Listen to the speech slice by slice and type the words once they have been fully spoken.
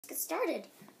Get started.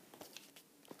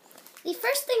 The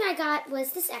first thing I got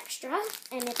was this extra,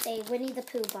 and it's a Winnie the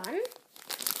Pooh bun.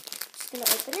 Just gonna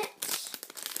open it.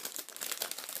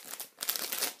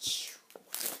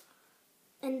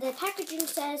 And the packaging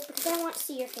says, because I want to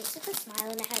see your face with a smile,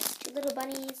 and it has two little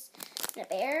bunnies and a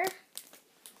bear.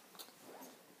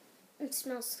 It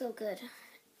smells so good.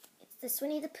 It's this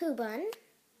Winnie the Pooh bun.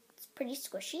 It's pretty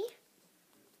squishy.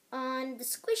 On the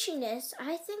squishiness,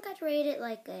 I think I'd rate it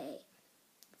like a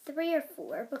 3 or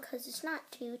 4 because it's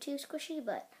not too squishy,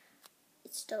 but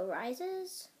it still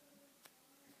rises.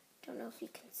 Don't know if you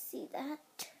can see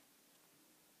that,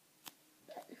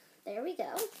 but there we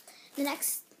go. The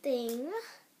next thing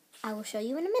I will show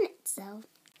you in a minute. So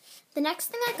the next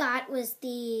thing I got was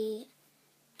the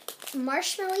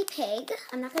marshmallow pig.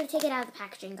 I'm not going to take it out of the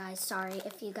packaging, guys. Sorry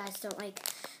if you guys don't like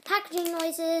packaging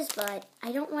noises, but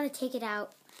I don't want to take it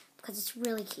out because it's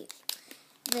really cute.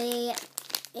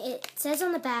 It says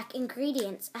on the back,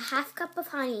 ingredients: a half cup of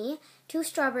honey, 2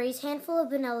 strawberries, handful of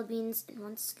vanilla beans, and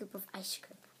 1 scoop of ice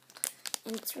cream.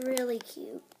 And it's really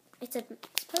cute. It's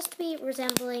supposed to be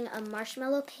resembling a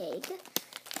marshmallow pig.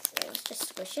 So let's just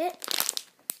squish it.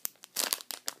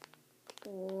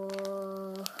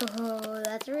 Whoa,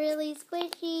 that's really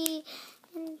squishy.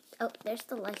 And, oh, there's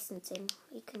the licensing.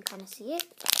 You can kind of see it.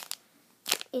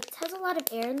 It has a lot of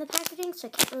air in the packaging, so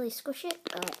I can't really squish it,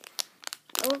 but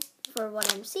for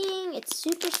what I'm seeing, it's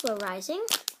super slow rising.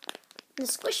 The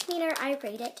squish meter, I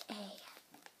rate it a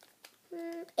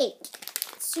 8.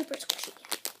 It's super squishy.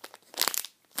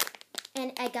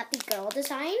 And I got the girl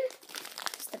design.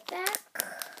 Here's the back.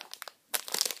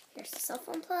 Here's the cell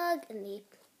phone plug and the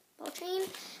ball chain.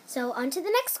 So on to the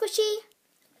next squishy.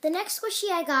 The next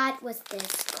squishy I got was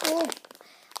this cool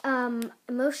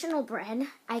emotional bread.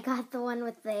 I got the one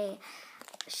with the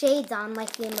shades on,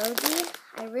 like the emoji.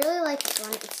 I really like this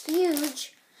one. It's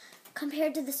huge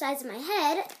compared to the size of my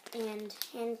head, and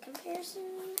hand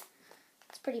comparison,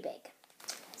 it's pretty big.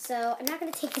 So I'm not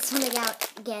going to take this one out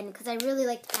again because I really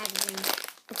like the packaging.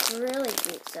 It's really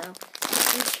cute, so I'm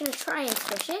just going to try and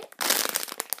squish it.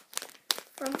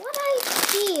 From what I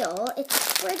feel,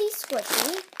 it's pretty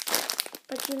squishy,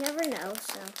 but you never know,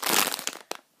 so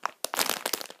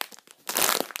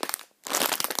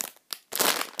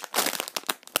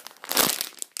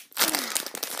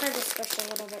hard to squish a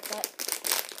little bit, but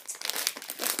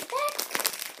here's the back.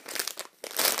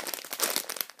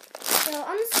 So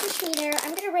on the squish meter,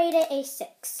 I'm going to rate it a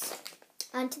 6.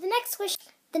 On to the next squish.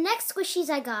 The next squishies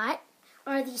I got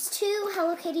are these 2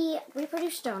 Hello Kitty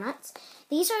reproduced donuts.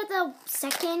 These are the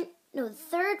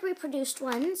third reproduced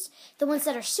ones, the ones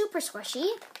that are super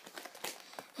squishy.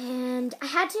 And I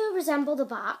had to resemble the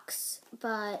box,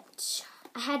 but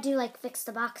I had to fix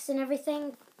the box and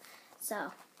everything.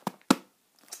 So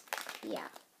yeah,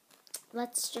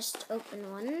 let's just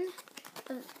open one.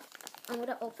 I'm going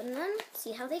to open them,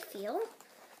 see how they feel.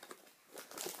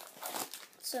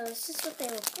 So this is what they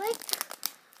look like.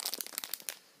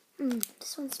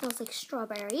 This one smells like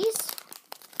strawberries.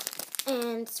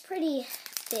 And it's pretty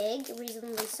big,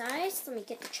 reasonably sized. Let me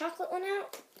get the chocolate one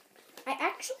out.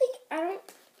 I don't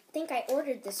think I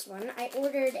ordered this one. I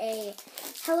ordered a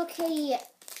Hello Kitty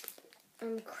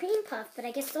cream puff, but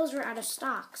I guess those were out of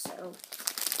stock, so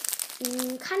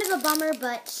kind of a bummer,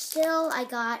 but still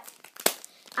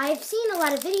I've seen a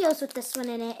lot of videos with this one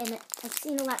in it, and I've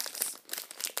seen a lot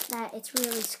that it's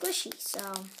really squishy, so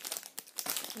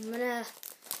I'm going to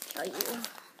show you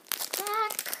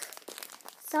back,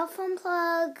 cell phone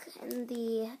plug, and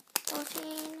the ball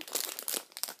chain.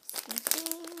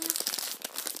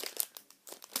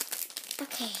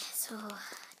 Okay, so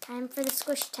time for the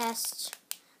squish test.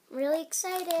 I'm really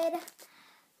excited.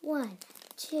 1,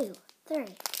 2, 3.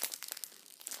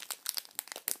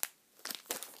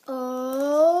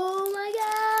 Oh my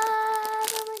god!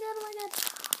 Oh my god, oh my god.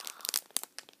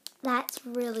 That's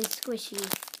really squishy.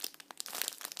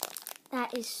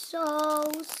 That is so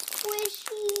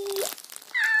squishy.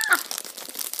 Ah!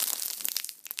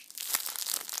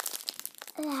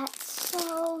 That's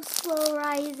so slow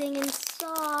rising and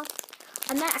soft.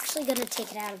 I'm not actually going to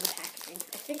take it out of the packaging.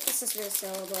 I think this is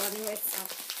resealable anyway, so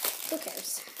who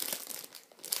cares?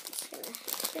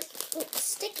 Oh, it's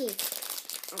sticky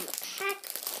on the pack.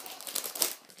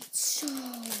 It's so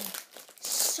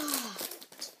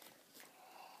soft.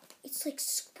 It's like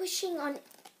squishing on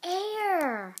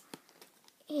air.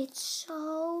 It's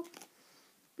so,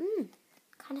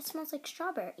 kind of smells like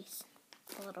strawberries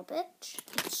a little bit.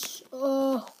 It's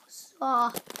so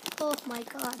soft. Oh my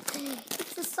god.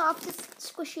 It's the softest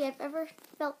squishy I've ever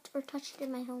felt or touched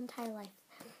in my whole entire life.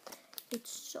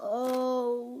 It's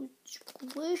so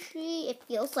squishy. It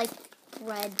feels like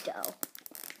bread dough.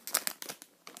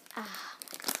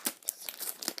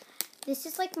 This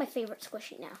is like my favorite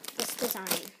squishy now. This design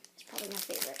is probably my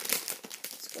favorite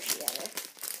squishy ever.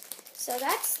 So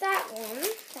that's that one.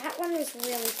 That one is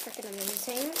really freaking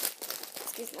amazing.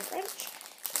 Excuse my French.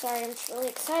 Sorry, I'm just really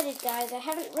excited, guys. I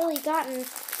haven't really gotten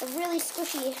a really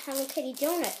squishy Hello Kitty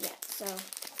donut yet, so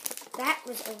that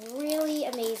was a really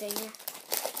amazing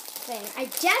thing. I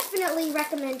definitely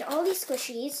recommend all these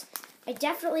squishies. I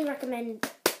definitely recommend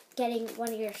getting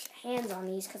one of your hands on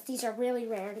these because these are really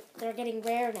rare. They're getting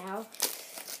rare now.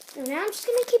 So now I'm just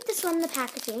going to keep this one in the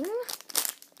packaging.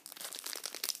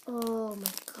 Oh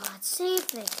my god, same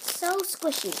thing. So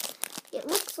squishy. It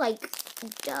looks like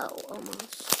dough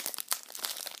almost.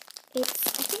 I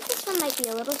think this one might be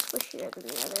a little squishier than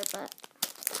the other, but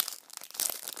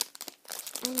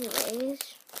anyways.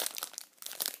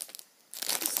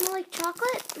 Does it smell like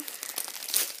chocolate?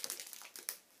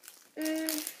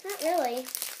 Not really.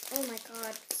 Oh my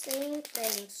god, same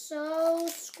thing. So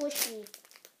squishy.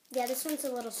 Yeah, this one's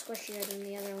a little squishier than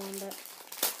the other one, but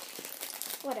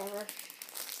whatever.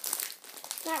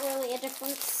 Not really a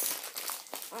difference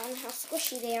on how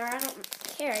squishy they are. I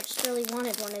don't care. I just really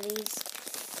wanted one of these.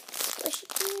 Squishy.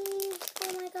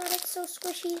 Oh my god, it's so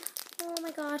squishy. Oh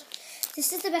my god.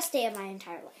 This is the best day of my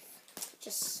entire life.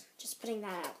 Just putting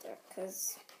that out there,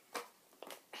 because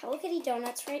Hello Kitty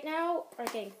donuts right now are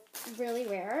getting really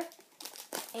rare,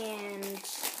 and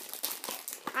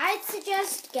I'd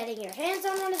suggest getting your hands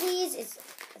on one of these is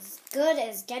as good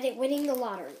as winning the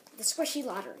lottery, the squishy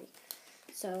lottery.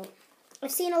 So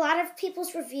I've seen a lot of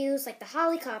people's reviews, like the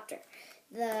Hollycopter,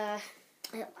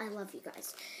 I love you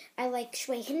guys. I like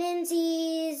Shui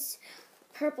Hinenzi's,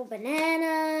 Purple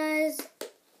Bananas,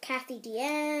 Kathy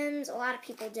DM's. A lot of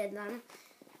people did them.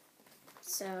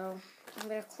 So I'm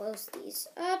going to close these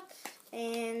up,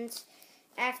 and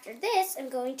after this, I'm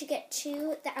going to get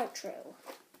to the outro.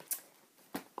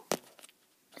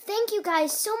 Thank you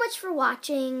guys so much for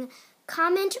watching.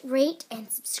 Comment, rate, and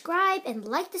subscribe, and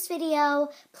like this video.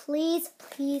 Please,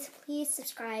 please, please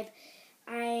subscribe.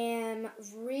 I am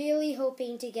really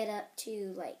hoping to get up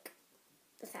to like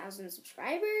 1,000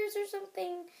 subscribers or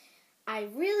something. I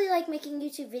really like making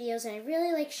YouTube videos, and I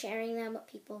really like sharing them with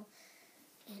people.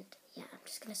 And yeah, I'm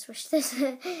just going to switch this.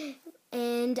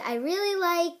 And I really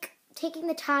like taking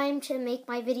the time to make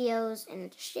my videos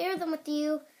and share them with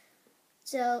you.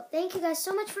 So thank you guys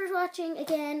so much for watching.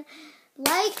 Again,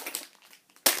 like,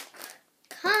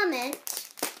 comment,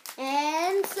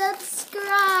 and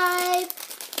subscribe.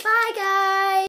 Bye, guys.